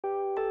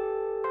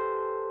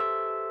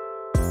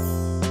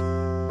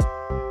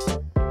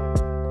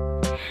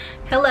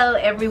Hello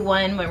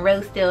everyone,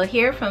 Monroe Steele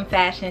here from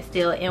Fashion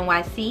Steele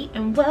NYC,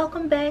 and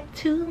welcome back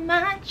to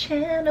my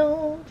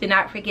channel. Do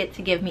not forget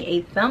to give me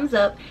a thumbs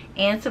up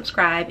and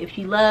subscribe if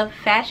you love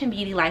fashion,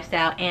 beauty,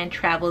 lifestyle, and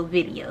travel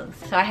videos.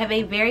 So I have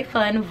a very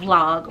fun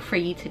vlog for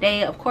you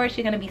today. Of course,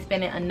 you're going to be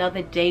spending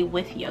another day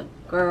with your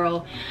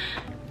girl.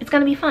 It's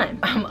gonna be fun.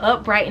 I'm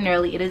up bright and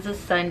early. It is a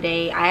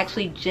Sunday. I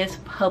actually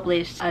just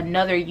published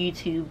another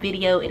YouTube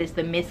video. It is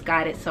the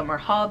Misguided Summer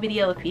Haul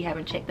video. If you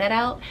haven't checked that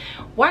out,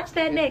 watch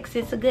that next.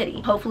 It's a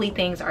goodie. Hopefully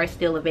things are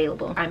still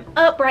available. I'm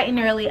up bright and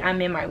early.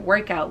 I'm in my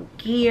workout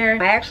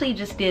gear. I actually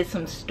just did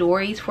some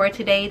stories for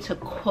today to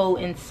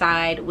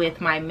coincide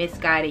with my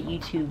Misguided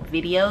YouTube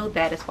video.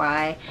 That is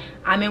why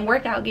I'm in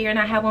workout gear and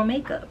I have on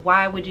makeup.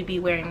 Why would you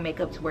be wearing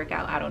makeup to work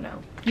out? I don't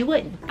know. You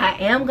wouldn't. I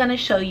am gonna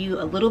show you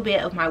a little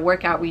bit of my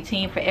workout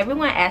routine. For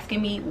everyone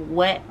asking me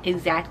what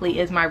exactly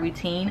is my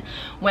routine,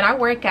 when I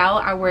work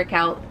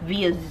out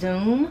via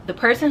Zoom. The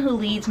person who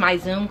leads my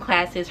Zoom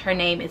classes, her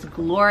name is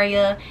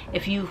Gloria.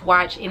 If you've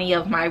watched any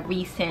of my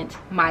recent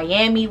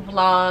Miami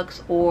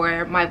vlogs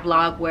or my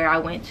vlog where I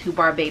went to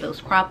Barbados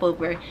crop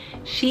over,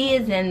 she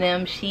is in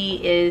them. She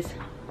is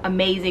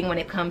amazing when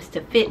it comes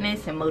to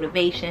fitness and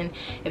motivation.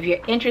 If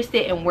you're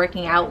interested in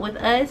working out with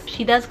us,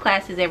 she does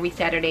classes every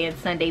Saturday and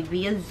Sunday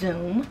via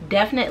Zoom.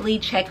 Definitely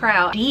check her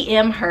out,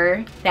 DM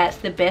her. That's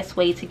the best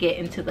way to get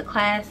into the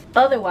class.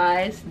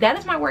 Otherwise, that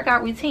is my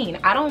workout routine.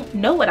 I don't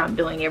know what I'm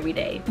doing every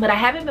day, but I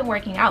haven't been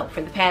working out for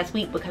the past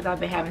week because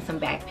I've been having some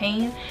back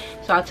pain.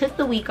 So I took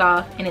the week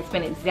off and it's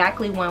been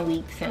exactly 1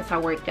 week since I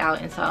worked out,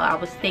 and so I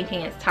was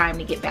thinking it's time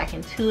to get back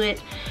into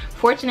it.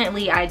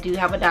 Fortunately, I do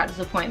have a doctor's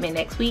appointment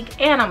next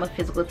week and I'm a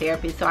physical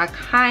therapist, so I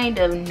kind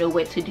of know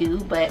what to do,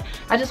 but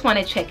I just want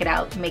to check it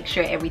out to make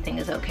sure everything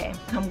is okay.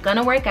 I'm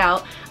gonna work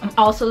out. I'm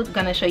also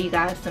gonna show you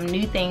guys some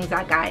new things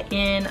I got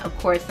in. Of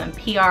course, some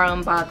PR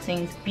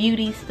unboxings,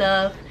 beauty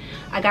stuff.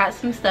 I got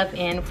some stuff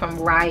in from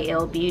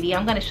Ryel Beauty.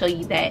 I'm gonna show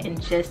you that in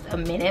just a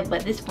minute,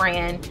 but this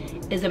brand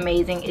is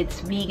amazing. It's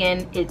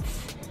vegan,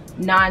 it's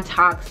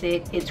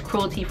non-toxic, it's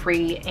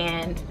cruelty-free,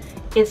 and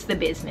it's the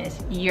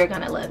business. You're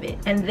gonna love it.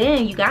 And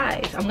then you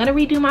guys, I'm gonna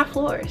redo my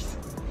floors.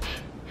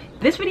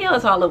 This video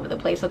is all over the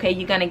place, okay?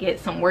 You're gonna get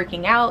some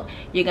working out,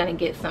 you're gonna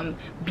get some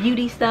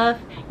beauty stuff,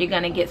 you're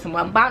gonna get some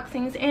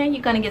unboxings, and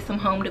you're gonna get some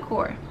home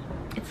decor.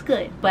 It's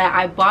good. But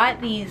I bought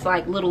these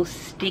like little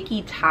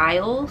sticky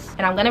tiles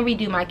and I'm gonna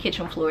redo my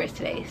kitchen floors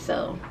today,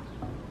 so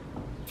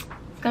it's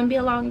gonna be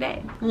a long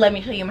day. Let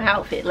me show you my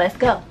outfit. Let's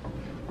go.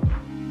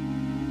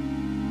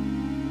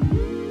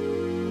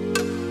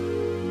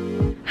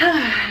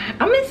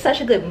 I'm in such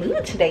a good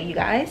mood today, you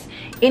guys.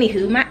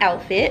 Anywho, my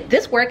outfit.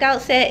 This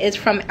workout set is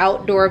from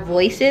Outdoor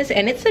Voices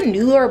and it's a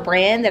newer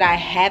brand that I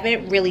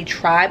haven't really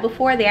tried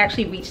before. They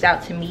actually reached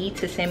out to me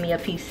to send me a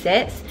few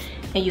sets,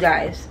 and you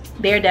guys,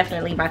 they're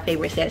definitely my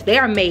favorite sets. They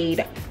are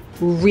made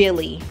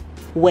really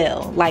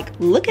well. Like,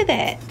 look at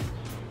that.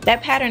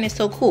 That pattern is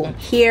so cool.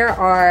 Here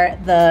are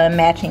the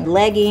matching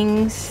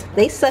leggings.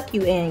 They suck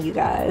you in, you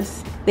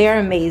guys. They're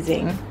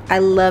amazing. I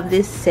love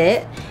this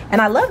set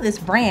and I love this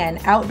brand,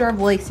 Outdoor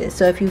Voices.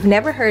 So if you've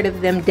never heard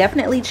of them,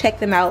 definitely check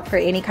them out for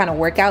any kind of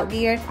workout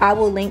gear. I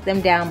will link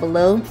them down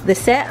below. The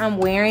set I'm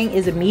wearing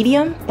is a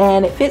medium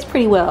and it fits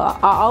pretty well.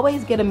 I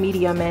always get a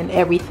medium in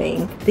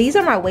everything. These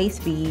are my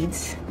waist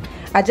beads.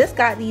 I just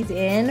got these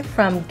in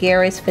from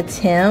Garis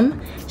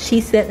Fatim. She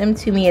sent them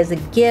to me as a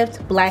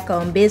gift.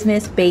 Black-owned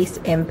business based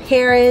in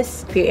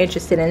Paris. If you're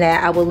interested in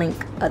that, I will link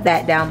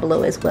that down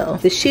below as well.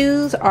 The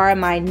shoes are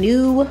my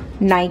new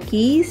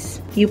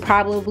Nikes. You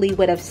probably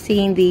would have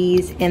seen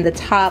these in the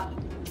top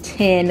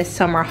 10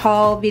 summer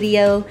haul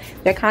video.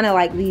 They're kind of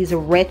like these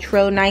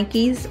retro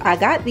Nikes. I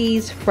got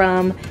these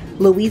from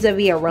Louisa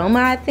V. Aroma,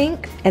 I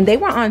think, and they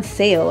were on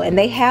sale, and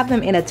they have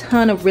them in a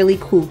ton of really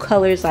cool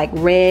colors like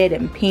red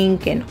and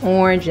pink and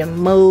orange and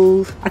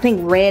mauve. I think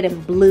red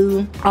and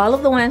blue. All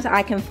of the ones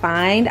I can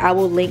find, I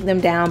will link them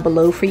down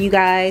below for you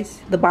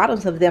guys. The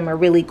bottoms of them are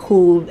really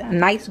cool, a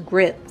nice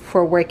grip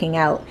for working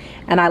out,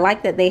 and I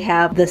like that they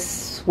have the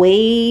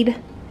suede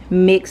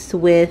mixed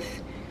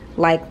with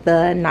like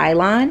the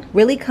nylon.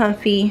 Really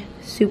comfy,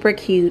 super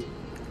cute.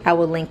 I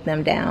will link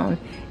them down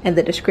in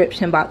the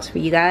description box for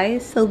you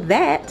guys. So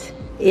that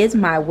is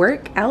my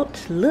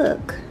workout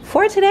look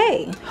for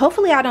today.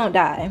 Hopefully I don't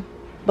die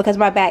because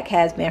my back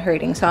has been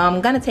hurting, so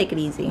I'm gonna take it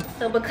easy.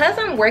 So because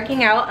I'm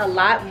working out a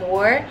lot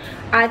more,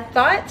 I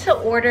thought to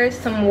order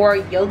some more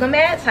yoga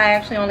mats. I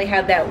actually only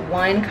have that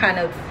one kind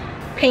of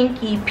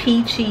pinky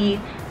peachy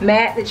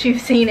mat that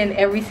you've seen in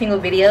every single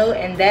video,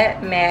 and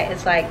that mat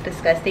is like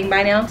disgusting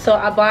by now. So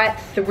I bought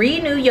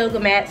 3 new yoga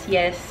mats.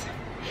 Yes,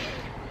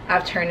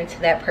 I've turned into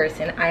that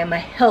person. I am a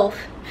health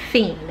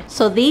fiend.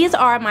 So these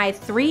are my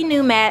 3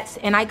 new mats,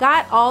 and I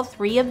got all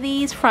 3 of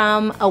these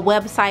from a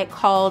website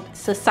called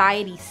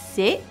Society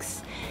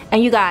 6.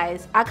 And you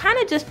guys, I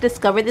kind of just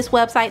discovered this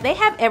website. They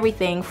have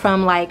everything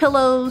from like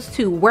pillows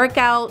to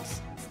workouts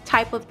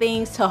type of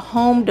things to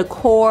home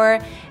decor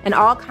and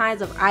all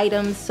kinds of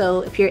items.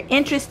 So if you're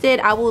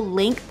interested, I will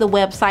link the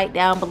website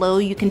down below.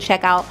 You can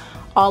check out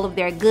all of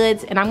their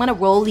goods, and I'm gonna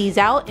roll these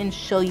out and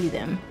show you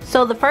them.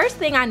 So the first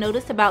thing I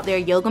noticed about their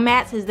yoga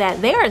mats is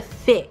that they are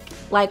thick.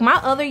 Like my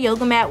other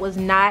yoga mat was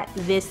not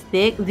this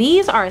thick.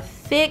 These are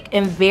thick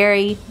and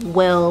very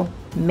well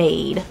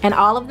made, and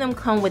all of them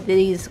come with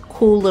these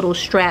cool little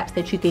straps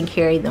that you can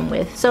carry them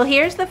with. So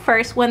here's the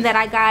first one that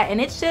I got,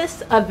 and it's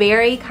just a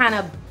very kind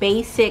of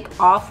basic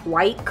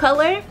off-white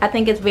color. I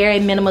think it's very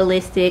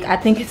minimalistic. I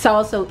think it's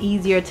also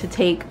easier to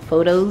take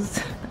photos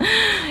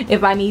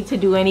if I need to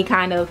do any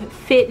kind of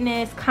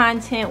fitness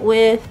content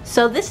with.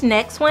 So this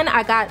next one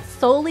I got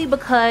solely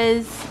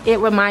because it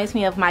reminds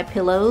me of my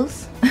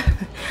pillows.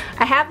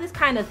 I have this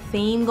kind of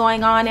theme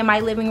going on in my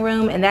living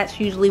room, and that's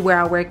usually where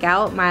I work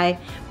out. My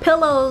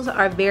pillows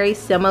are very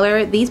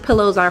similar. These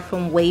pillows are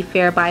from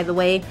Wayfair, by the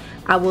way.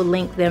 I will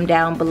link them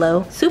down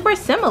below. Super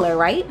similar,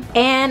 right?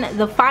 And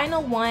the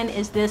final one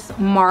is this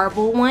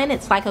marble one.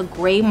 It's like a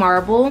gray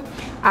marble.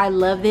 I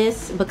love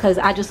this because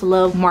I just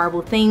love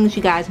marble things.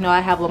 You guys know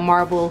I have a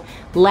marble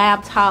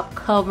laptop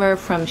cover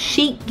from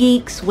Chic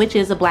Geeks, which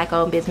is a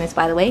Black-owned business,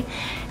 by the way.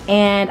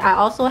 And I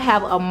also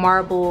have a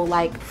marble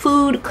like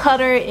food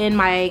cutter in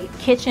my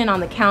kitchen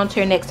on the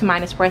counter next to my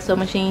espresso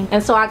machine.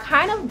 And so I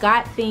kind of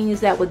got things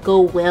that would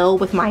go well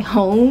with my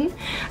home.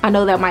 I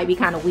know that might be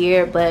kind of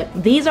weird, but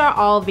these are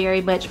all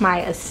very much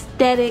my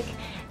aesthetic,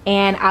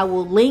 and I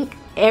will link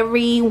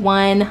every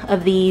one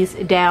of these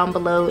down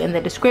below in the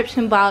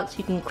description box.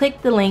 You can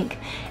click the link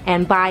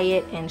and buy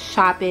it and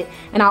shop it,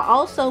 and I'll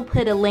also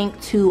put a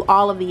link to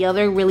all of the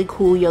other really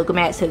cool yoga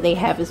mats that they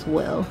have as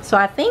well. So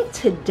I think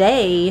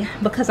today,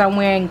 because I'm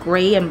wearing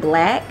gray and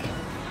black,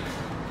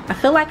 I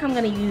feel like I'm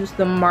gonna use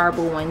the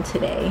marble one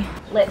today.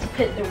 Let's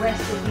put the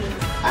rest of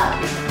these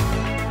up.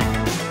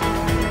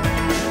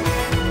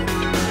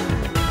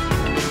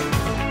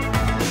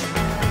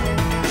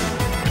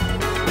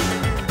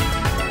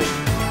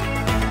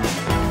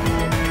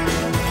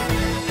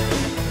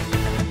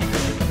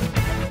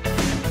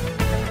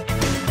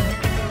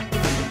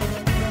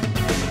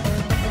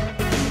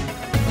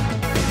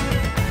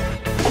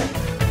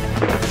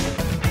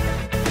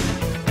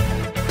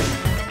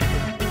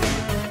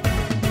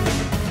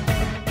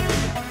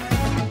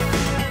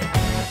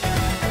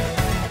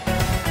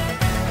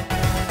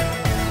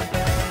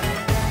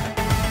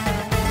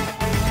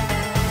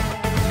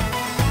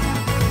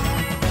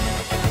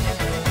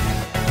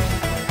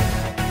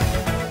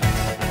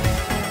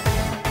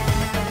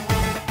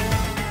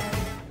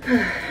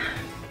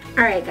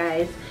 Alright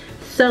guys,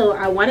 so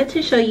I wanted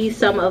to show you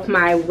some of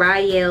my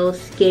Rael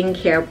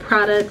skincare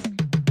products.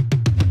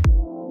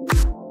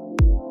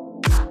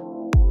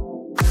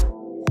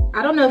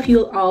 I don't know if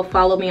you all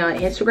follow me on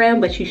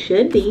Instagram, but you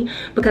should be,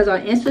 because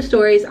on Insta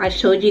stories I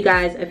showed you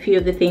guys a few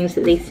of the things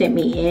that they sent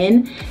me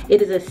in.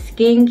 It is a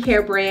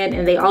skincare brand,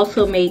 and they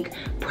also make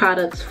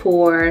products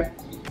for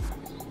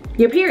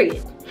your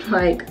period.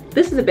 Like,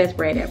 this is the best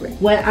brand ever.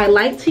 What I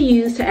like to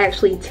use to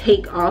actually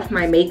take off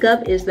my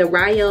makeup is the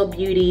Rael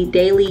Beauty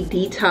Daily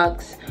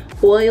Detox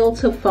Oil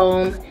to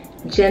Foam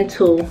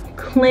Gentle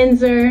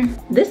Cleanser.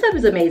 This stuff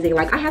is amazing.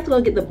 Like, I have to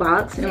go get the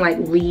box and like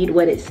read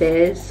what it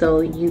says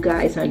so you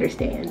guys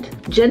understand.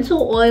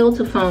 Gentle Oil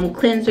to Foam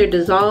Cleanser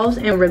dissolves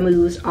and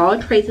removes all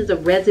traces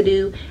of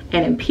residue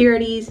and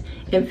impurities,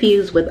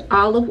 infused with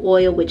olive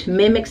oil, which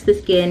mimics the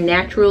skin's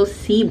natural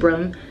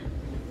sebum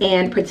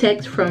and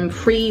protects from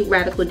free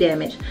radical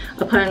damage.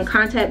 Upon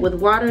contact with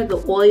water,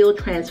 the oil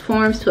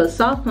transforms to a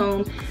soft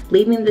foam,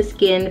 leaving the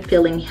skin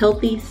feeling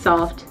healthy,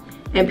 soft,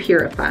 and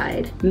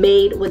purified.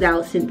 Made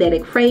without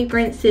synthetic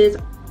fragrances,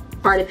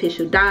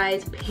 artificial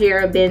dyes,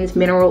 parabens,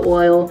 mineral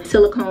oil,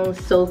 silicones,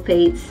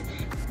 sulfates.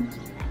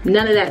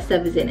 None of that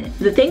stuff is in it.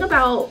 The thing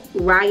about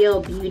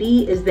Rael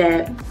Beauty is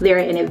that they're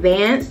an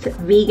advanced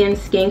vegan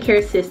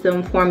skincare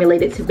system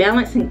formulated to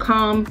balance and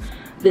calm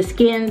the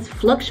skin's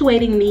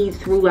fluctuating needs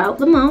throughout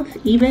the month,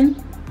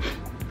 even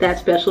that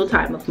special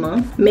time of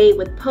month. Made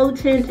with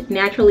potent,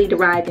 naturally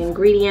derived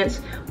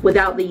ingredients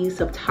without the use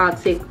of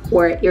toxic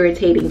or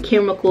irritating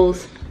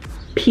chemicals,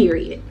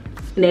 period.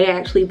 And they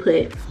actually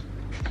put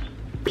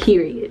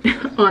period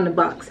on the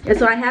box. And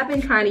so I have been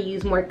trying to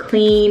use more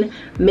clean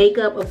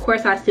makeup. Of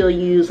course, I still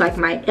use like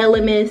my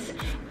Elemis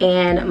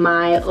and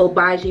my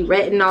Obagi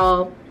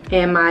Retinol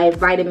and my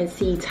vitamin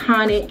C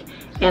tonic,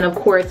 and of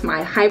course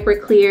my Hyper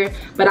Clear.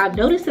 But I've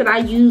noticed that I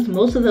use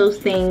most of those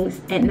things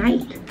at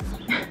night.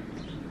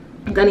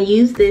 I'm gonna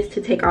use this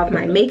to take off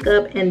my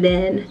makeup, and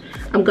then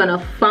I'm gonna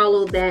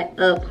follow that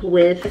up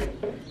with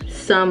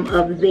some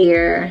of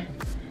their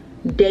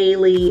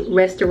Daily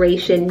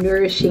Restoration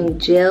Nourishing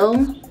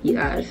Gel. You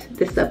guys,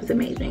 this stuff is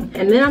amazing.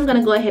 And then I'm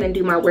gonna go ahead and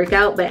do my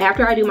workout. But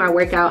after I do my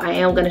workout, I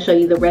am gonna show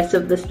you the rest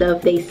of the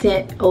stuff they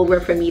sent over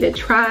for me to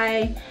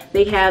try.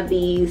 They have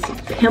these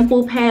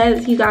pimple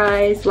pads, you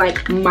guys,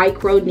 like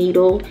micro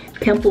needle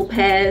pimple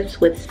pads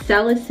with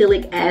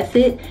salicylic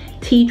acid,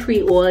 tea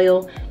tree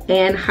oil,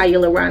 and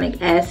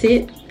hyaluronic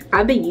acid.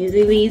 I've been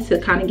using these to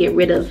kind of get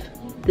rid of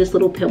this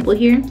little pimple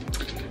here,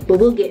 but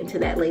we'll get into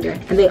that later.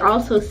 And they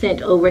also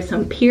sent over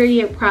some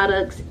period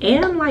products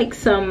and like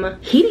some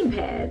heating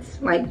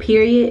pads, like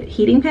period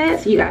heating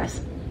pads. You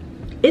guys,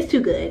 It's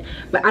too good,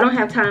 but I don't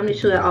have time to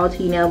show it all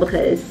to you now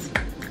because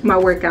my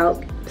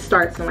workout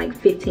starts in like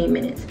 15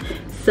 minutes.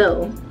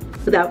 So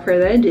without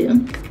further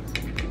ado,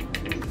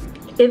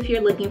 if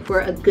you're looking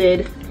for a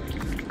good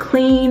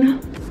clean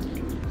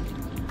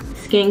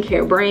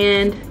skincare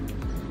brand,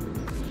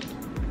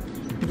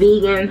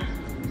 vegan,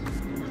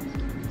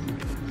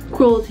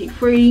 cruelty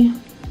free,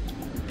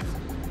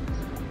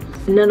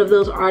 none of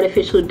those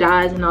artificial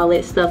dyes and all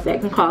that stuff that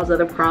can cause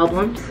other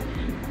problems,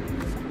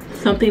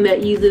 something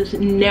that uses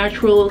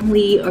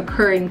naturally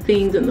occurring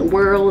things in the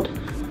world,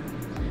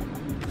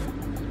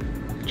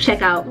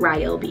 check out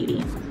Rael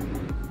Beauty.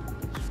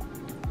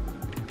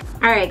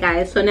 Alright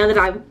guys, so now that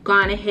I've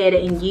gone ahead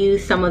and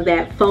used some of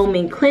that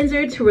foaming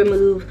cleanser to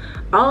remove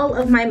all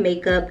of my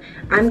makeup,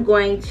 I'm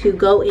going to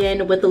go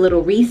in with a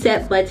little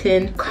reset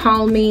button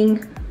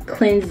calming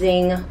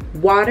cleansing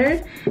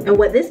water. And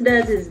what this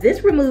does is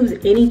this removes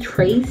any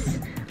trace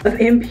of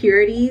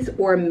impurities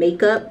or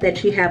makeup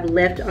that you have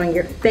left on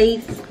your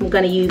face. I'm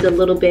gonna use a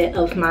little bit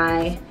of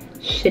my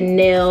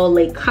Chanel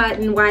Le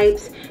Cotton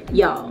wipes.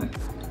 Y'all,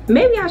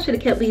 maybe I should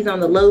have kept these on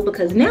the low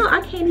because now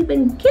I can't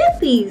even get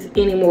these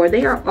anymore.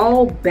 They are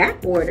all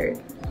back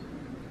ordered.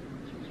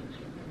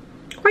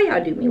 Why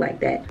y'all do me like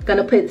that?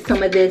 Gonna put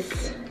some of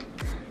this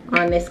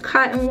on this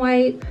cotton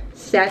wipe,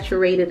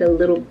 saturate it a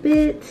little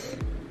bit.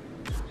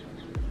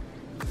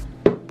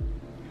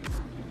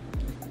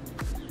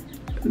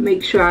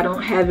 Make sure I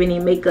don't have any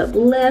makeup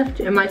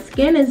left, and my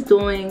skin is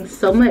doing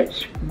so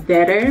much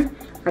better.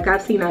 Like,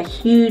 I've seen a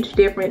huge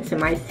difference in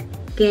my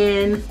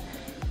skin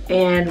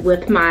and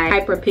with my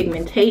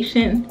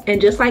hyperpigmentation, and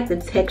just like the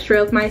texture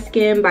of my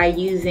skin by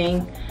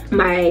using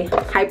my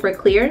Hyper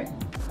Clear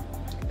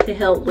to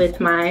help with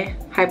my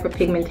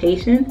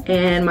hyperpigmentation,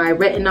 and my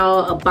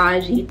Retinol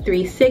Abaji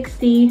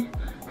 360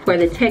 for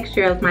the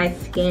texture of my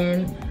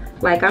skin.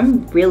 Like,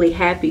 I'm really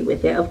happy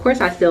with it. Of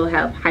course I still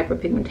have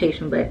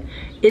hyperpigmentation, but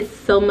it's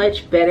so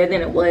much better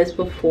than it was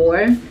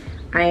before.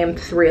 I am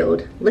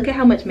thrilled. Look at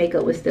how much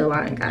makeup was still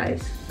on,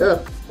 guys.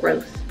 Ugh,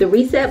 gross. The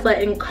reset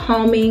button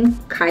calming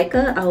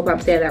Kaika, I hope I'm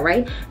saying that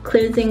right,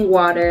 cleansing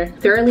water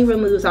thoroughly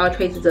removes all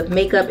traces of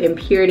makeup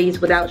impurities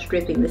without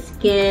stripping the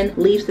skin,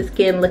 leaves the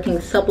skin looking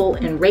supple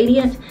and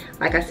radiant.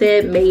 Like I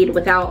said, made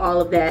without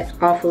all of that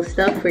awful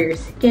stuff for your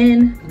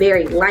skin.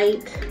 Very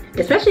light,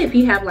 especially if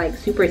you have like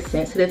super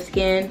sensitive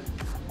skin.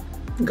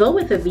 Go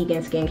with a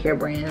vegan skincare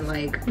brand,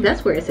 like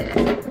that's where it's at.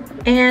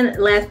 And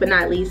last but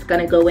not least,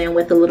 gonna go in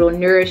with a little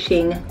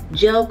nourishing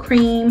gel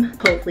cream.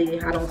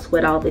 Hopefully I don't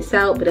sweat all this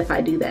out, but if I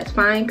do, that's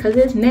fine because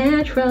it's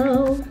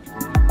natural.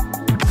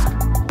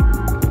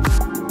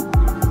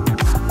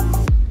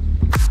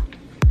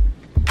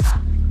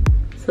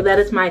 So that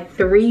is my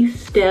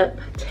 3-step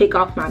take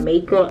off my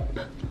makeup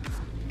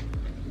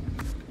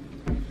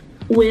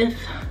with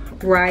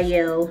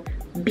Rael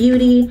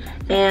Beauty.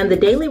 And the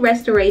Daily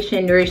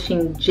Restoration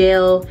Nourishing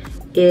Gel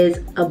is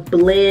a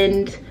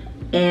blend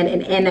and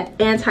an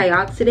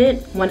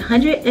antioxidant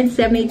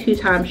 172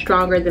 times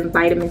stronger than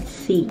vitamin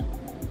C,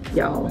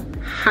 y'all.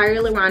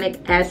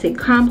 Hyaluronic acid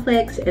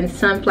complex and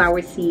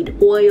sunflower seed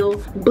oil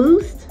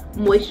boosts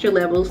moisture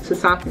levels to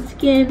soften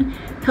skin,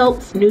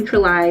 helps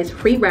neutralize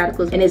free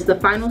radicals, and is the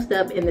final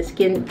step in the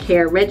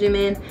skincare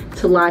regimen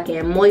to lock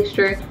in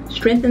moisture,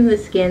 strengthen the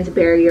skin's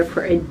barrier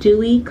for a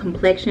dewy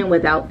complexion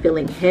without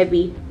feeling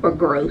heavy or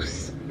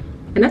gross.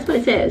 And that's what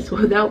it says,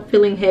 without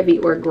feeling heavy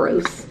or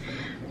gross.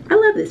 I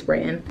love this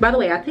brand. By the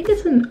way, I think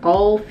it's an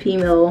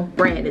all-female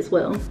brand as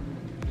well.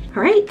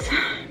 All right.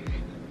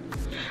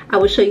 I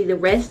will show you the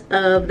rest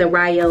of the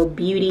Rael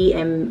Beauty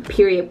and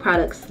period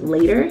products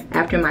later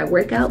after my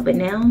workout, but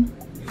now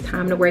it's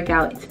time to work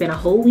out. It's been a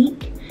whole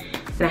week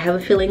and I have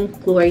a feeling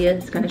Gloria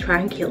is gonna try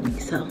and kill me,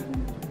 so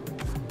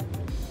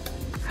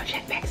I'll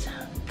check back soon.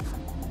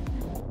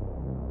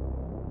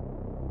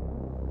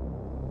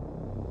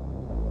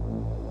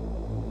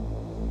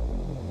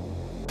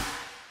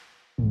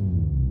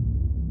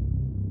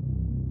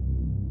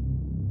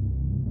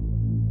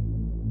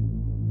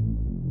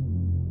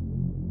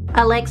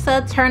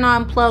 Alexa, turn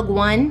on plug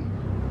 1.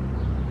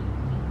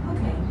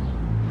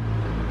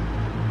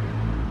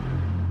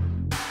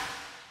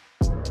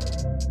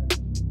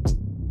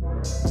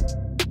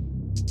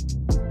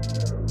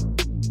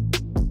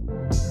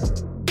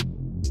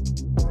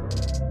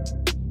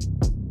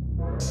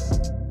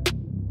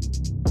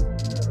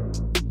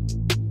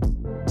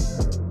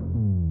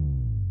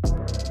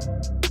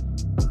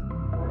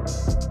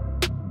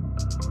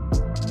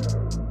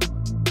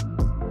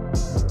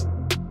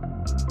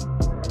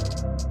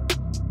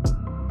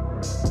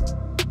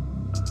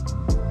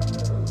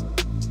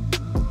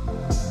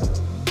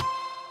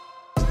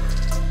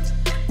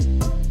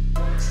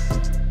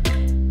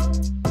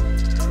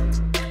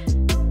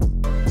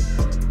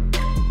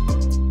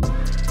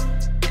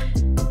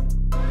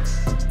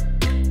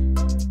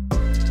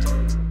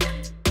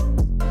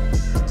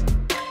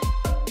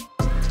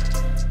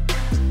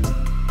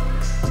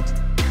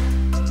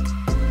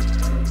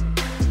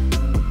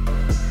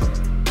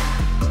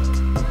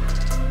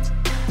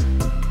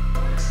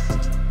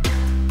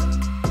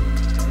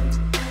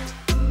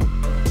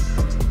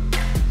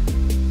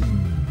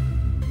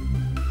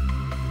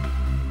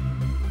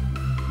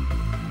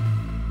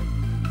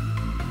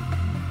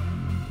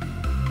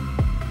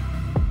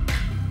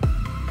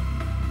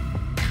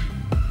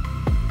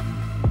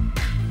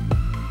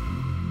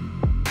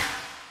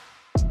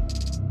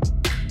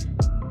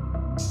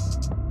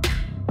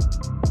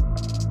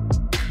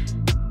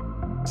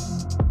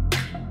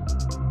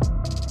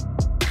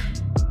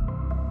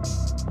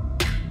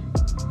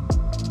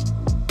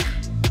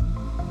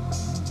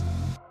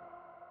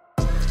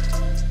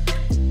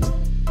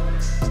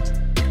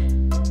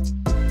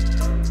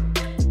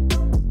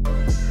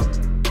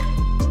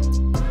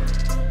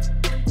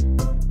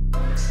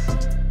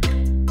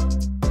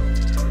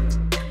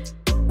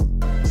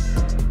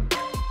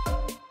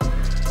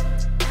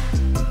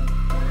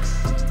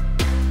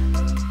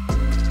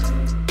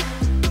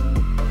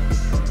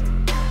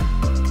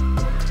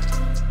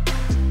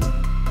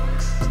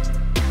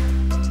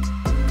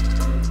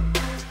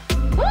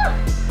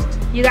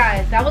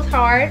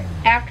 hard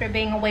after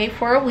being away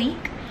for a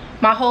week.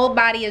 My whole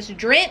body is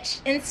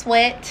drenched in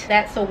sweat.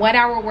 That's a 1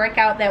 hour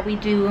workout that we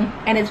do,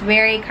 and it's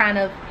very kind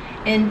of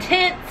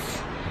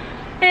intense.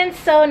 And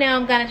so now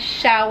I'm gonna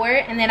shower,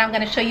 and then I'm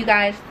gonna show you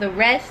guys the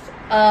rest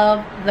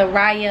of the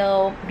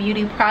Rael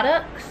beauty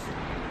products.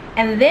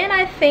 And then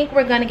I think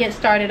we're gonna get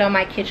started on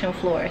my kitchen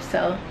floor,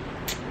 so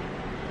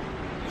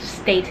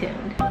stay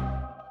tuned.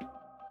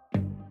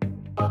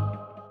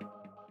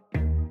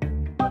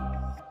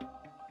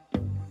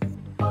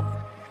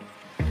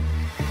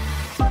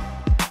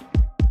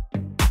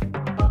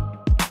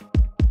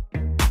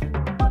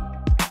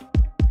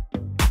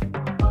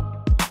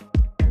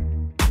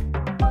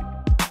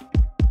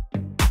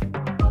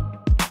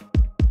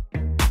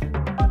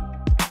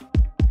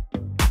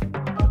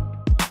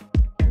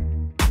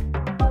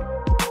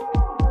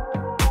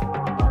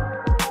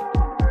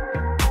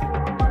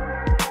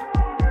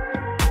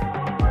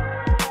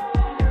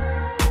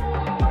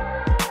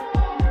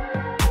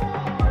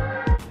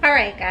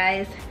 Alright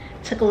guys,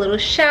 took a little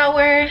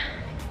shower,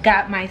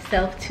 got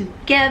myself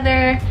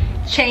together,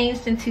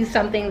 changed into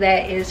something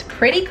that is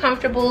pretty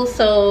comfortable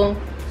so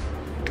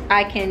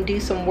I can do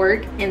some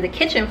work in the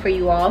kitchen for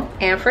you all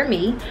and for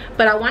me.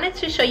 But I wanted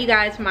to show you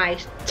guys my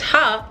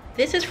top.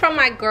 This is from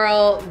my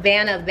girl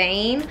Vanna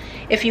Vane.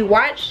 If you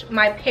watch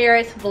my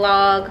Paris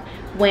vlog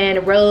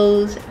when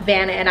Rose,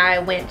 Vanna, and I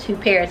went to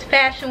Paris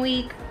Fashion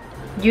Week,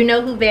 you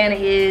know who Vanna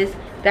is.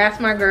 That's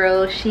my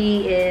girl.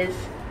 She is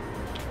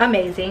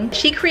amazing.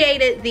 She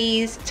created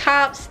these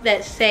tops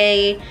that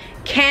say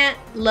can't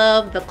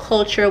love the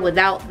culture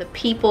without the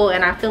people,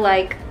 and I feel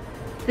like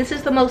this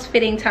is the most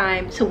fitting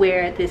time to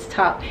wear this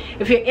top.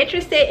 If you're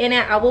interested in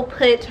it, I will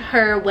put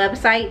her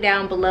website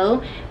down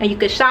below, and you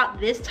can shop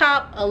this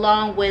top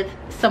along with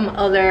some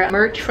other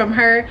merch from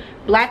her.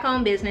 Black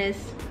owned business.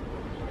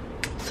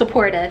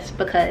 Support us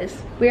because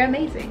we're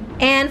amazing.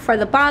 And for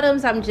the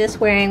bottoms, I'm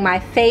just wearing my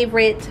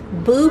favorite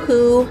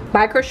Boohoo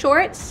micro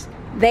shorts.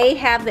 They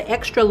have the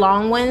extra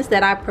long ones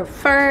that I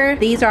prefer.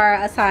 These are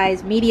a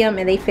size medium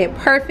and they fit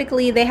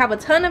perfectly. They have a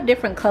ton of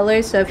different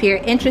colors, so if you're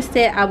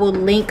interested, I will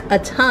link a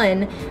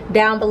ton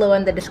down below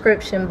in the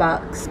description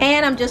box.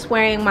 And I'm just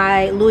wearing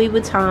my Louis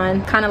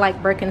Vuitton, kind of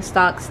like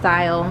Birkenstock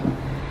style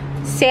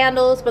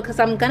sandals because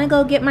I'm gonna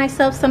go get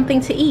myself something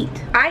to eat.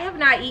 I have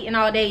not eaten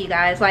all day, you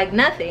guys. Like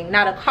nothing,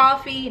 not a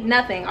coffee,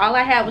 nothing. All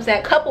I had was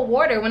that cup of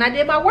water when I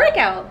did my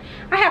workout.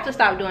 I have to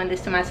stop doing this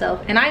to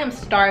myself and I am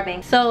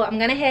starving. So I'm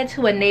gonna head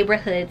to a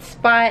neighborhood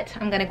spot.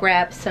 I'm gonna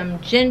grab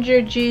some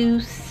ginger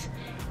juice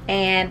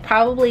and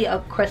probably a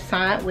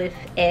croissant with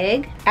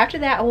egg. After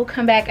that, I will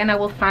come back and I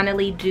will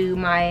finally do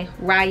my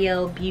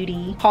Rael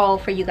beauty haul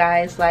for you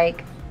guys.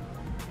 Like,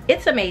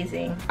 it's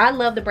amazing. I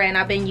love the brand.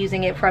 I've been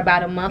using it for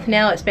about a month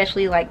now,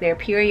 especially like their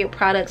period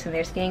products and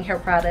their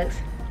skincare products.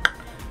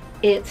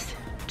 It's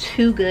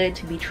too good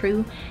to be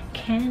true.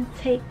 Can't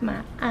take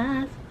my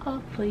eyes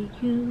off of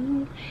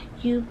you.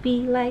 You be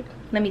like,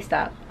 let me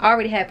stop. I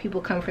already had people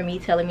come for me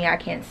telling me I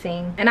can't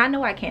sing, and I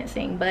know I can't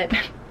sing, but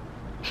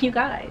you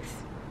guys,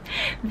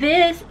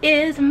 this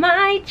is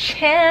my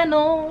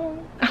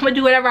channel. I'm gonna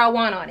do whatever I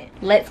want on it.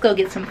 Let's go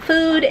get some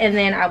food, and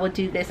then I will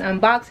do this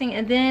unboxing,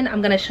 and then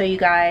I'm gonna show you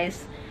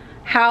guys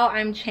how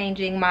I'm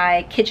changing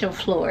my kitchen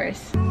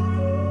floors.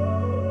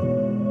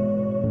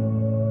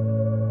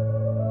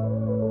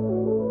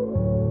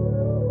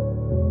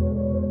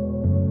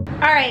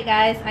 Alright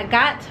guys, I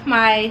got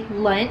my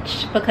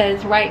lunch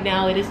because right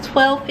now it is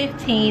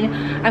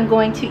 12:15. I'm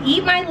going to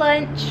eat my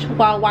lunch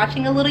while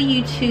watching a little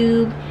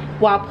YouTube,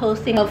 while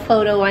posting a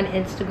photo on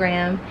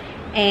Instagram,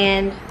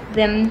 and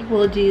then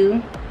we'll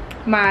do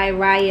my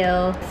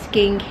Rael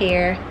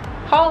skincare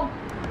haul.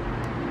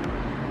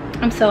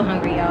 I'm so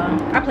hungry,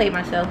 y'all. I played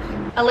myself.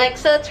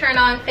 Alexa, turn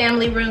on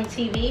Family Room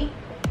TV.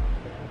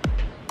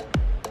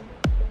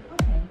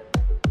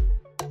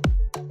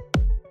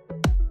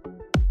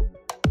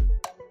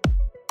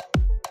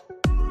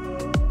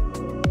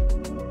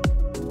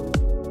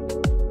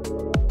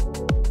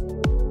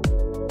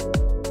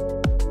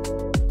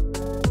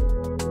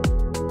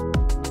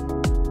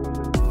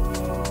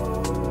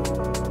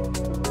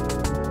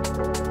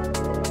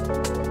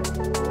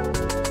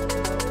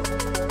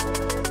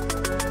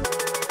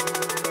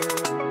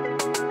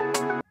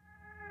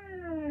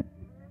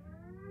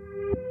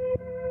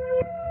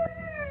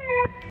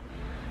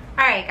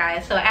 Alright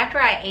guys, so after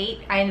I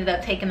ate, I ended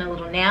up taking a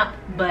little nap,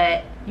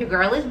 but your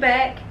girl is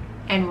back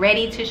and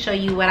ready to show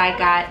you what I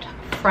got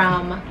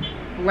from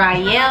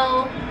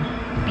Rael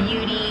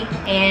beauty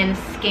and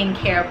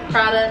skincare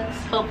products.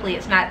 Hopefully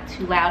it's not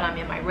too loud, I'm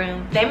in my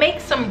room. They make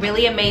some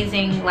really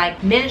amazing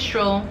like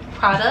menstrual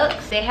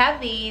products. They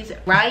have these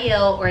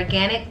Rael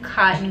organic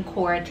cotton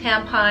core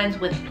tampons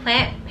with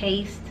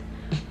plant-based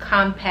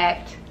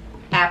compact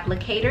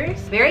applicators.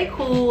 Very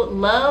cool.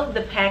 Love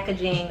the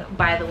packaging,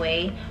 by the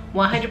way.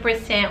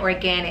 100%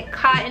 organic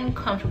cotton,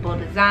 comfortable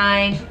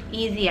design,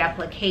 easy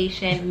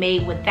application,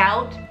 made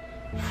without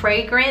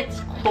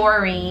fragrance,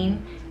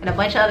 chlorine, and a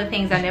bunch of other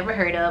things I never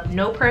heard of.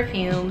 No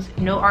perfumes,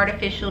 no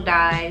artificial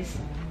dyes.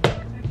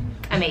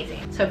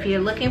 Amazing. So if you're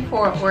looking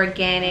for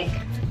organic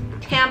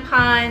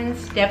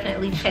tampons,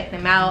 definitely check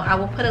them out. I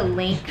will put a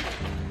link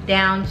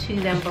down to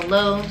them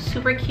below.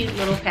 Super cute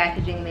little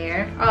packaging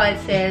there. Oh, it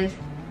says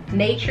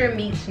nature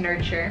meets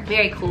nurture.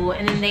 Very cool.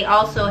 And then they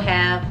also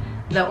have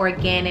the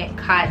organic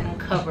cotton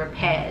cover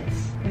pads.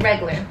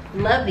 Regular.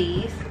 Love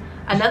these.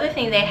 Another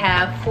thing they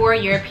have for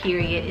your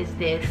period is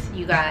this,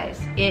 you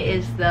guys. It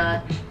is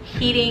the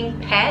heating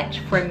patch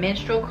for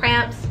menstrual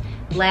cramps.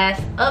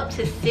 Lasts up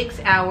to 6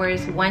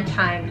 hours,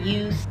 one-time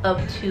use, up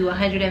to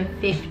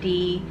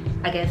 150,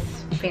 I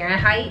guess,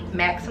 Fahrenheit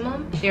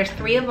maximum. There's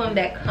 3 of them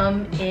that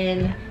come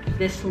in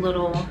this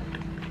little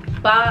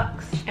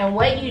box. And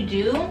what you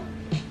do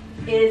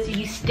is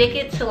you stick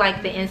it to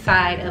like the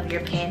inside of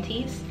your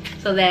panties,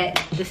 so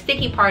that the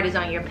sticky part is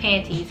on your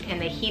panties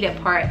and the heated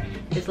part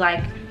is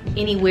like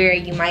anywhere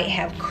you might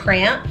have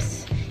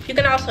cramps. You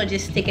can also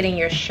just stick it in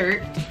your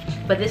shirt,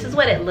 but this is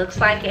what it looks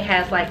like. It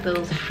has like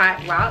those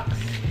hot rocks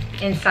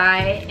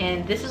inside,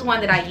 and this is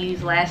one that I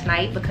used last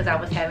night because I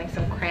was having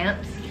some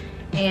cramps,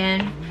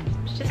 and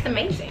it's just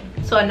amazing.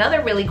 So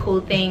another really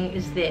cool thing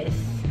is this,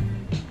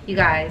 you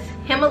guys.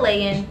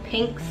 Himalayan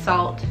pink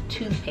salt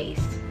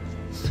toothpaste,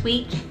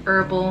 sweet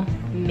herbal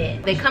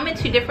mint. They come in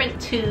 2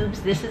 different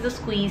tubes. This is a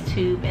squeeze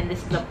tube and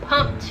this is a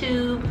pump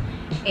tube,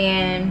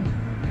 and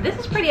this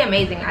is pretty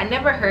amazing. I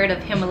never heard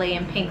of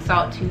Himalayan pink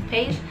salt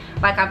toothpaste.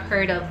 Like, I've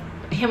heard of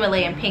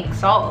Himalayan pink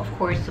salt, of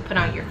course, to put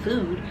on your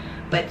food,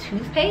 but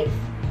toothpaste?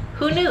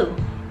 Who knew?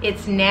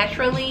 It's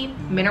naturally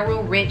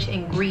mineral rich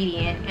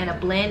ingredient and a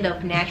blend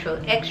of natural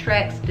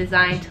extracts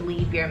designed to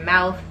leave your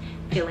mouth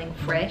feeling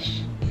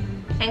fresh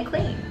and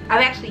clean.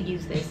 I've actually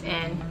used this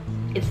and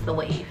it's the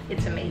wave.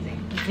 It's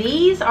amazing.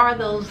 These are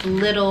those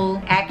little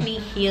acne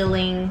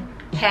healing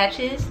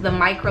patches, the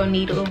micro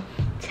needle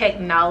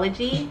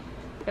technology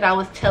that I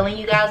was telling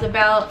you guys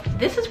about.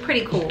 This is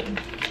pretty cool.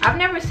 I've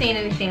never seen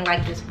anything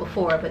like this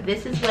before, but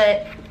this is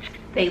what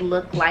they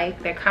look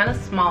like. They're kind of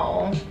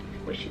small.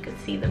 Wish you could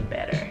see them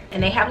better.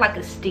 And they have like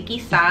a sticky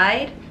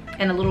side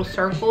and a little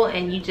circle,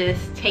 and you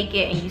just take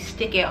it and you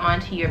stick it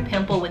onto your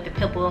pimple, with the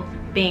pimple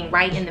being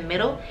right in the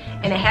middle.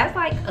 And it has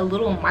like a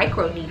little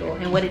micro needle,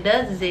 and what it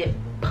does is it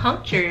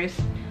punctures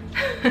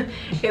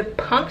it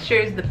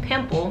punctures the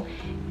pimple,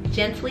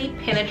 gently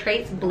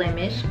penetrates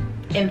blemish,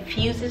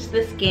 infuses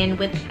the skin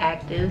with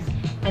actives,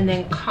 and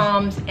then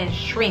calms and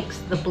shrinks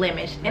the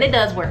blemish. And it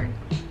does work,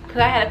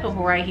 because I had a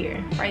pimple right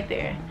here, right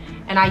there,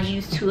 and I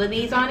used 2 of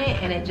these on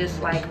it and it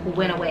just like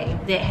went away.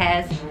 It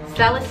has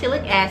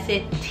salicylic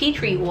acid, tea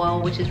tree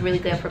oil, which is really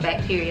good for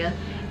bacteria,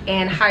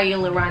 and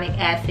hyaluronic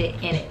acid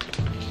in it.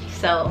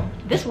 So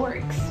this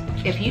works.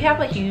 If you have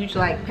a huge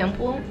like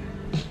pimple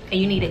and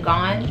you need it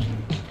gone,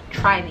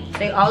 try these.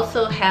 They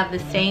also have the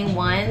same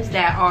ones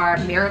that are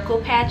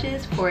miracle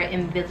patches for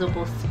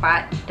invisible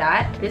spot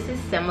dot. This is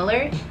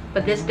similar,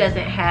 but this doesn't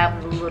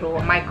have the little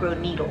micro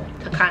needle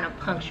to kind of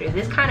puncture.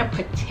 This kind of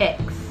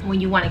protects when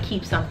you want to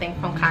keep something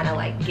from kind of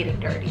like getting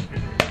dirty.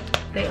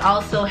 They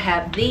also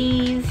have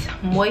these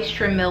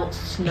moisture melt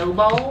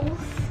snowballs.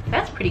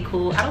 That's pretty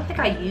cool. I don't think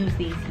I used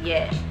these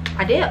yet.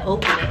 I did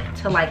open it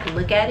to like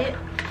look at it.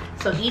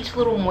 So each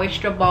little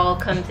moisture ball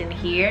comes in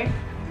here,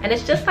 and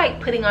it's just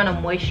like putting on a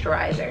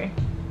moisturizer.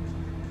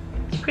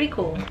 It's pretty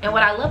cool. And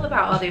what I love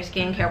about all their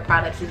skincare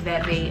products is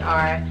that they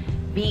are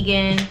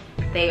vegan,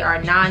 they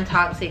are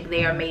non-toxic,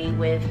 they are made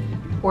with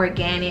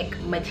organic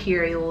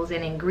materials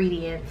and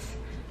ingredients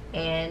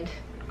and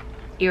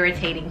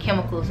irritating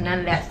chemicals. None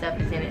of that stuff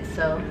is in it.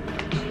 So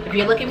if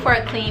you're looking for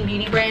a clean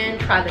beauty brand,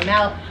 try them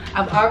out.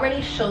 I've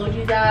already showed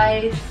you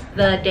guys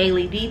the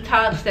daily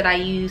detox that I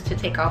use to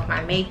take off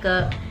my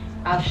makeup.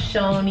 I've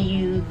shown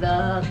you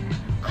the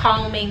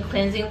calming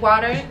cleansing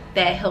water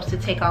that helps to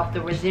take off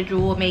the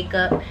residual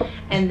makeup,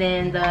 and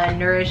then the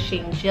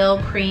nourishing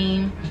gel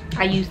cream.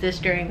 I use this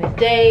during the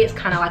day. It's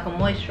kind of like a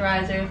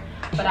moisturizer.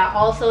 But I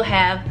also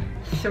have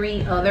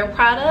 3 other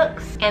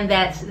products, and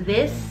that's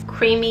this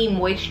creamy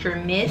moisture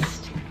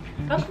mist.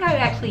 I don't think I've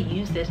actually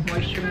used this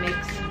moisture mix.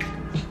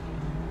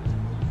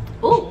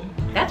 Ooh,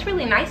 that's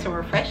really nice and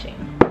refreshing.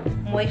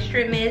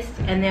 Moisture mist,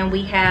 and then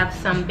we have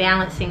some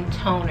balancing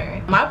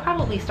toner. I'll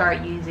probably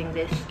start using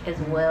this as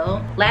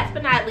well. Last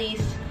but not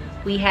least,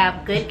 we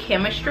have Good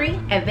Chemistry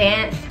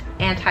Advanced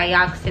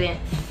Antioxidant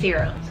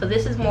Serum. So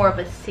this is more of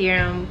a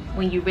serum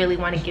when you really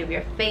want to give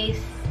your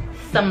face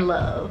some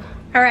love.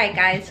 All right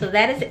guys, so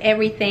that is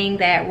everything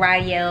that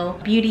Rael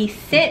Beauty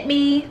sent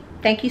me.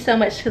 Thank you so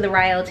much to the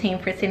Rael team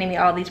for sending me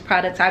all these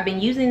products. I've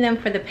been using them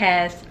for the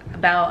past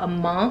about a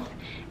month,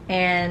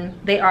 and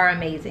they are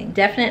amazing.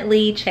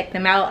 Definitely check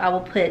them out. I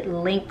will put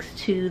links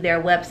to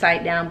their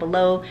website down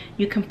below.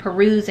 You can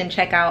peruse and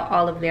check out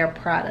all of their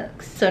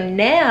products. So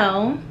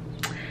now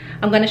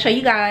I'm going to show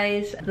you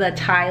guys the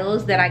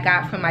tiles that I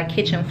got from my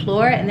kitchen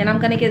floor, and then I'm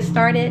going to get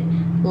started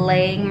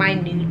laying my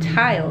new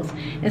tiles.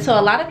 And so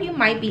a lot of you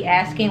might be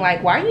asking,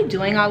 like, why are you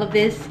doing all of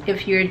this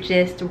if you're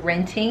just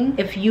renting?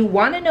 If you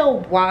want to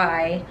know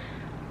why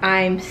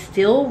I'm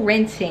still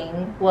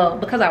renting, well,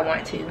 because I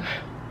want to.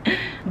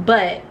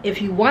 But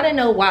if you want to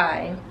know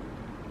why,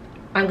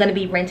 I'm gonna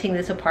be renting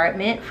this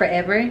apartment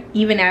forever,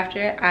 even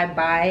after I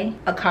buy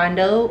a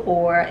condo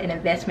or an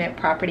investment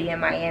property in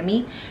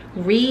Miami.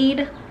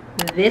 Read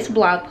this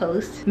blog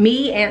post,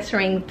 me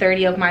answering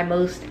 30 of my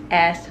most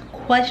asked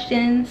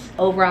questions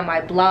over on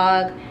my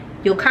blog.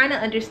 You'll kind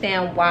of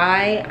understand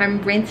why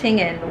I'm renting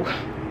and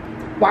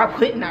why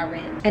wouldn't I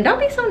rent. And don't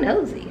be so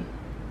nosy.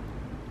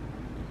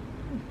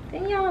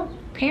 Then y'all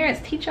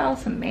parents teach y'all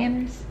some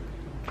manners.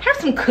 Have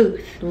some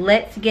couth.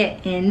 Let's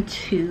get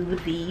into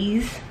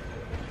these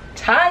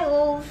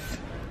tiles.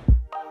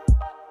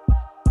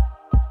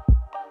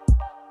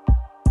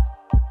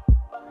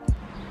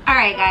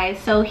 Alright guys,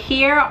 so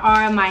here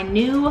are my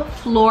new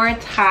floor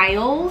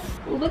tiles.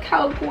 Look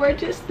how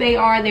gorgeous they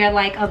are. They're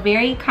like a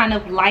very kind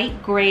of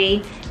light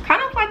gray,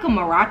 kind of like a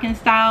Moroccan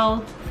style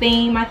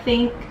theme, I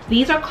think.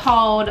 These are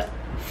called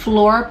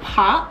Floor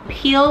Pop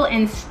peel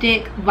and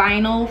stick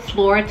vinyl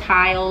floor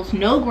tiles.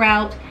 No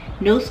grout,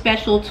 no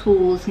special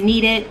tools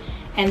needed.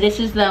 And this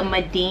is the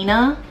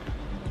Medina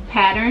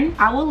pattern.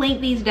 I will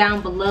link these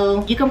down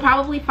below. You can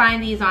probably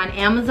find these on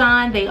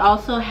Amazon. They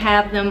also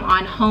have them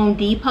on Home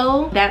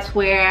Depot. That's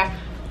where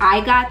I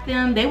got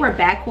them. They were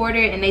back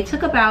ordered and they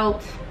took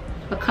about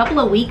a couple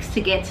of weeks to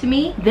get to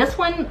me. This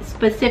one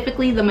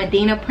specifically, the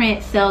Medina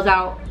print, sells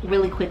out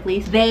really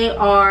quickly. They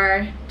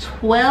are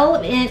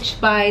 12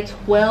 inch by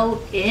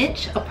 12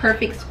 inch, a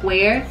perfect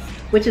square,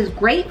 which is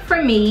great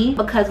for me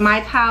because my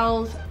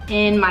tiles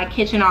in my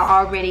kitchen are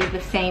already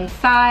the same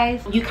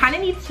size. You kind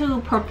of need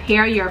to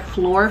prepare your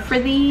floor for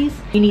these.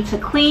 You need to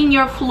clean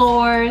your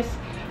floors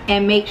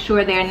and make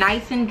sure they're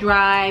nice and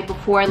dry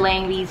before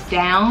laying these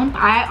down.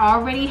 I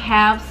already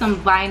have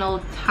some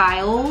vinyl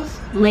tiles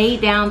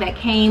laid down that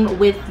came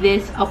with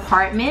this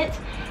apartment,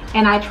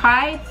 and I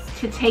tried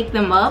to take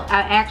them up.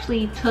 I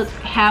actually took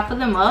half of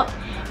them up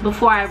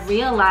before I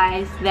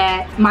realized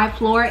that my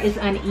floor is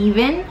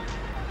uneven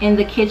in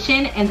the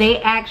kitchen, and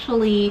they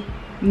actually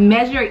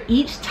measure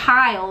each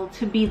tile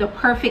to be the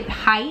perfect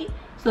height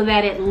so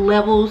that it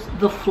levels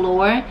the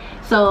floor.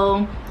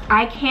 So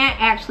I can't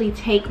actually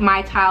take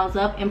my tiles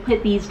up and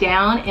put these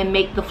down and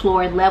make the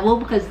floor level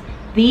because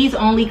these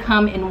only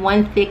come in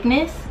one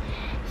thickness.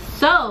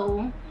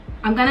 So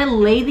I'm gonna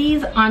lay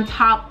these on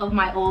top of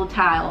my old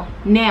tile.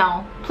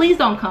 Now, please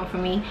don't come for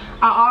me.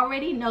 I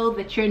already know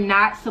that you're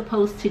not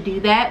supposed to do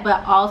that,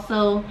 but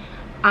also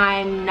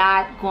I'm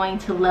not going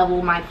to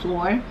level my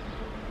floor.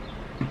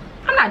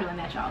 I'm not doing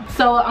that, y'all.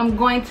 So I'm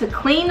going to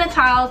clean the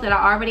tiles that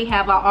I already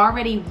have. I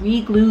already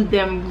re-glued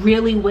them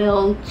really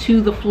well to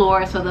the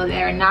floor so that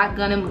they're not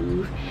gonna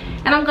move.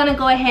 And I'm gonna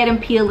go ahead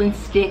and peel and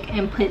stick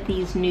and put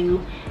these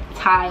new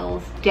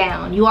tiles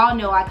down. You all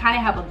know I kind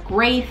of have a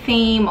gray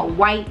theme, a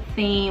white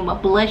theme, a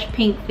blush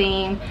pink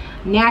theme,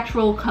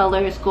 natural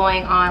colors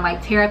going on,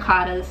 like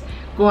terracottas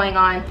going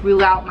on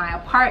throughout my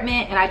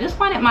apartment. And I just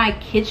wanted my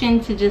kitchen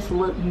to just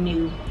look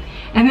new.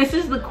 And this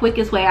is the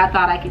quickest way I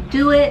thought I could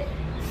do it.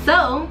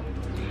 So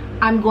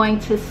I'm going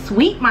to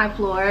sweep my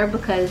floor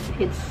because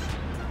it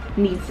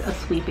needs a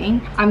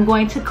sweeping. I'm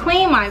going to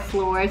clean my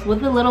floors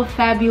with a little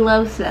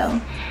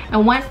Fabuloso.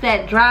 And once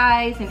that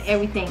dries and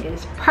everything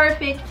is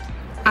perfect,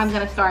 I'm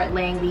gonna start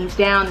laying these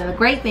down. And the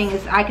great thing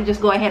is I can just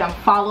go ahead and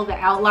follow the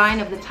outline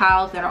of the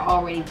tiles that are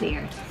already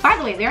there. By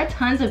the way, there are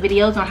tons of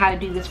videos on how to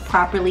do this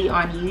properly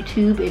on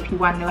YouTube. If you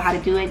want to know how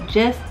to do it,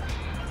 just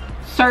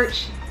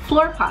search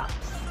floor pops.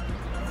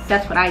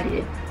 That's what I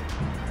did.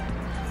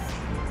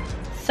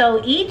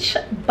 So each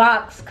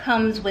box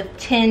comes with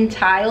 10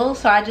 tiles.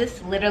 So I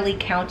just literally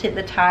counted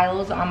the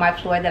tiles on my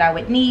floor that I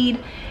would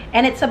need,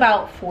 and it's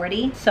about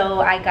 40.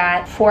 So I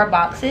got 4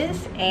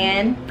 boxes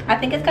and I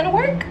think it's gonna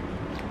work.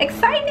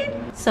 Excited.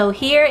 So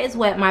here is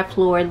what my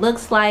floor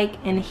looks like,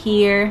 and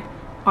here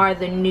are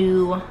the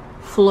new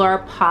Floor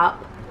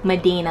Pop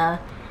Medina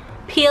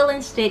peel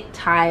and stick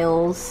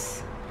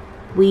tiles.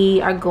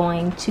 We are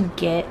going to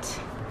get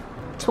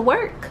to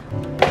work.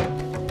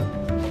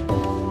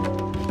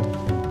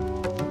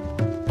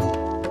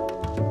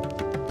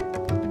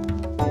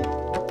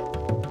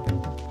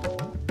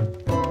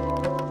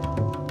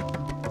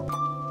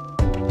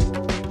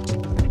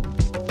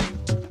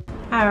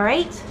 All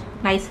right,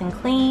 nice and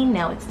clean.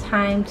 Now it's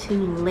time to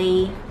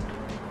lay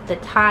the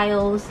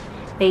tiles.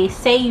 They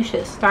say you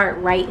should start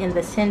right in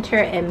the center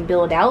and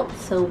build out,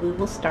 so we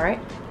will start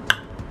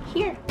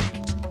here.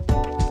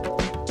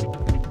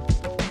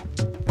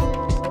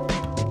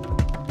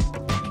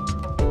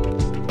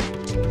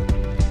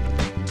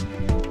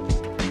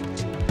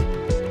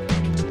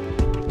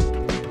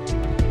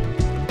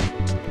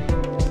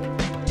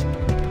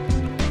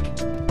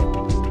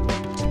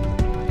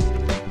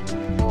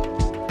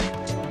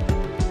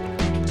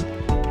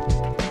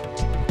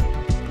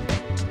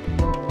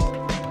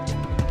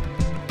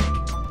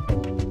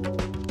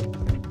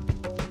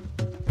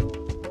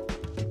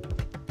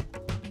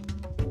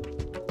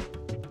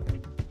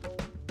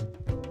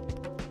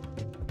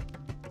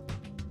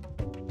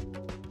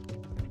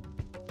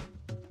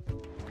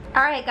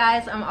 Alright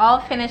guys, I'm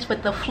all finished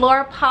with the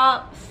floor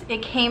pops.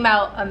 It came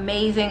out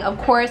amazing. Of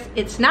course,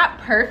 it's not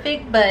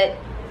perfect, but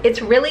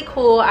It's really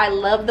cool. I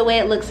love the way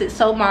it looks. It's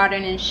so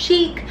modern and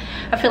chic.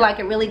 I feel like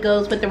it really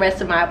goes with the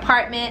rest of my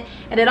apartment.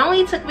 And it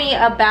only took me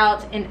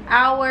about an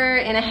hour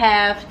and a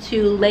half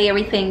to lay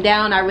everything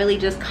down. I really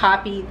just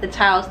copied the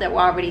tiles that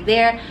were already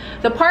there.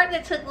 The part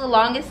that took the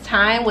longest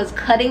time was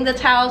cutting the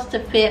tiles to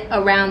fit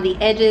around the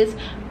edges,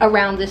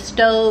 around the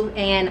stove,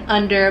 and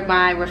under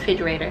my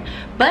refrigerator.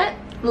 But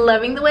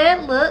loving the way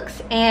it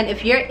looks. And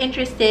if you're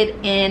interested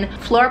in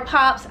floor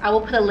pops, I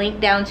will put a link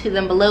down to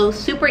them below.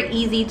 Super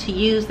easy to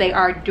use. They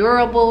are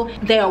durable,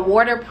 they are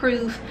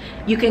waterproof,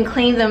 you can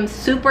clean them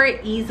super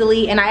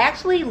easily. And I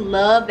actually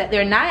love that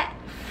they're not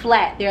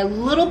flat, they're a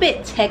little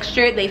bit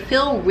textured. They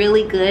feel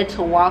really good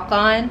to walk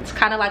on. It's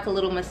kind of like a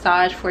little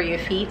massage for your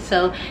feet.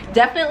 So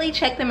definitely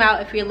check them out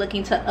if you're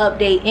looking to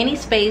update any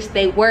space.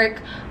 They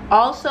work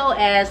also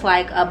as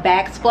like a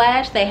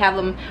backsplash. They have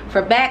them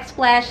for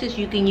backsplashes.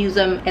 You can use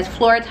them as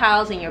floor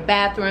tiles in your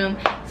bathroom.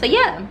 So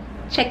yeah,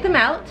 check them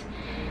out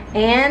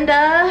and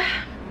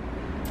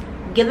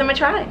give them a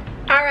try.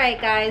 All right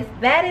guys,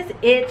 that is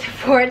it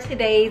for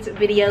today's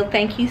video.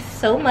 Thank you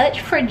so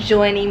much for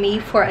joining me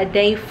for a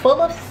day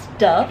full of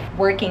stuff,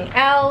 working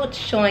out,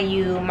 showing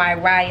you my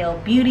Ryo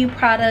beauty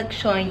product,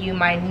 showing you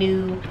my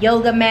new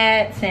yoga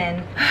mats,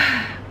 and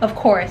of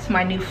course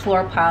my new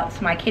floor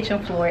pops. My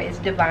kitchen floor is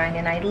divine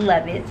and I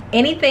love it.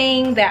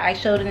 Anything that I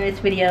showed in this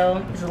video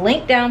is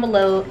linked down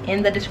below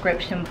in the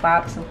description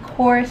box, of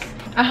course.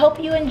 I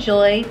hope you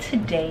enjoyed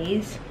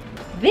today's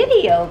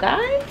video,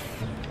 guys.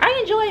 I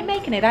enjoyed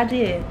making it, I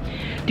did.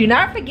 Do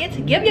not forget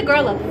to give your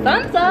girl a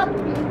thumbs up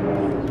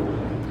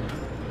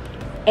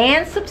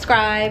and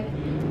subscribe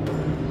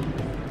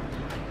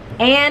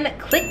and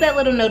click that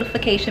little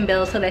notification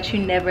bell so that you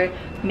never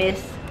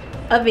miss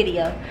a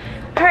video.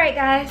 All right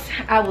guys,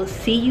 I will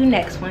see you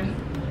next one.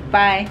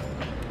 Bye.